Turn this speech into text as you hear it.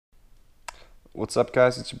What's up,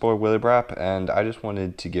 guys? It's your boy Willie Brap, and I just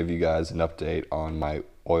wanted to give you guys an update on my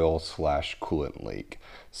oil slash coolant leak.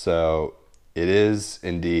 So, it is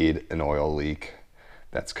indeed an oil leak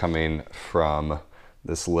that's coming from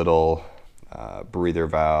this little breather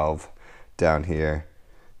valve down here.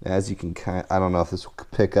 As you can I don't know if this will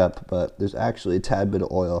pick up, but there's actually a tad bit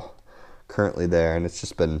of oil currently there, and it's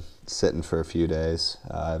just been sitting for a few days.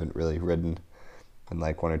 I haven't really ridden in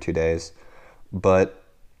like 1 or 2 days, but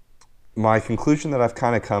my conclusion that I've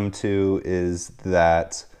kind of come to is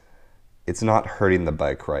that it's not hurting the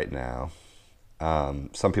bike right now.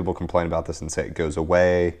 Some people complain about this and say it goes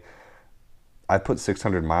away. I've put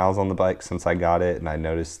 600 miles on the bike since I got it, and I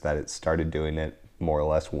noticed that it started doing it more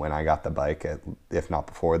or less when I got the bike, if not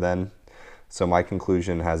before then. So my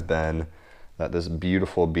conclusion has been that this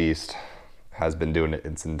beautiful beast has been doing it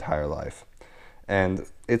its entire life. And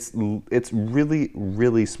it's really,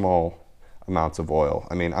 really small amounts of oil.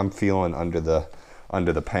 I mean, I'm feeling under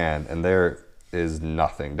the pan, and there is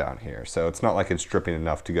nothing down here. So it's not like it's dripping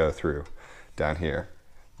enough to go through down here.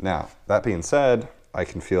 Now, that being said, I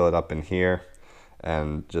can feel it up in here,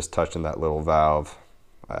 and just touching that little valve,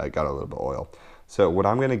 I got a little bit of oil. So what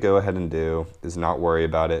I'm gonna go ahead and do is not worry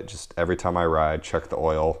about it. Just every time I ride, check the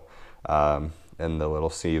oil in the little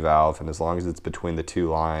C valve, and as long as it's between the two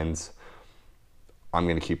lines, I'm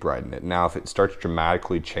going to keep riding it. Now, if it starts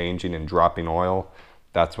dramatically changing and dropping oil,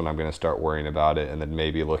 that's when I'm going to start worrying about it, and then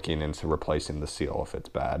maybe looking into replacing the seal if it's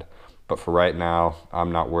bad. But for right now, I'm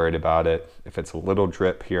not worried about it. If it's a little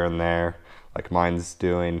drip here and there, like mine's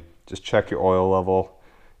doing, just check your oil level.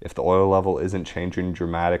 If the oil level isn't changing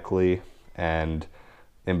dramatically, and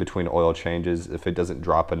in between oil changes, if it doesn't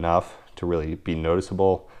drop enough to really be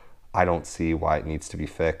noticeable, I don't see why it needs to be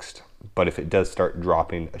fixed. But if it does start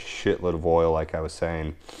dropping a shitload of oil, like I was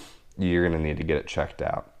saying, you're gonna need to get it checked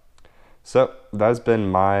out. So that has been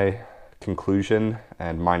my conclusion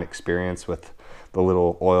and mine experience with the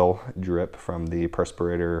little oil drip from the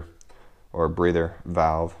perspirator or breather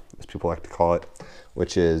valve, as people like to call it,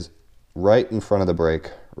 which is right in front of the brake,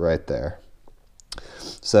 right there.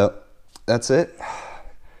 So that's it.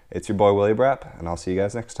 It's your boy Willie Brap, and I'll see you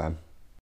guys next time.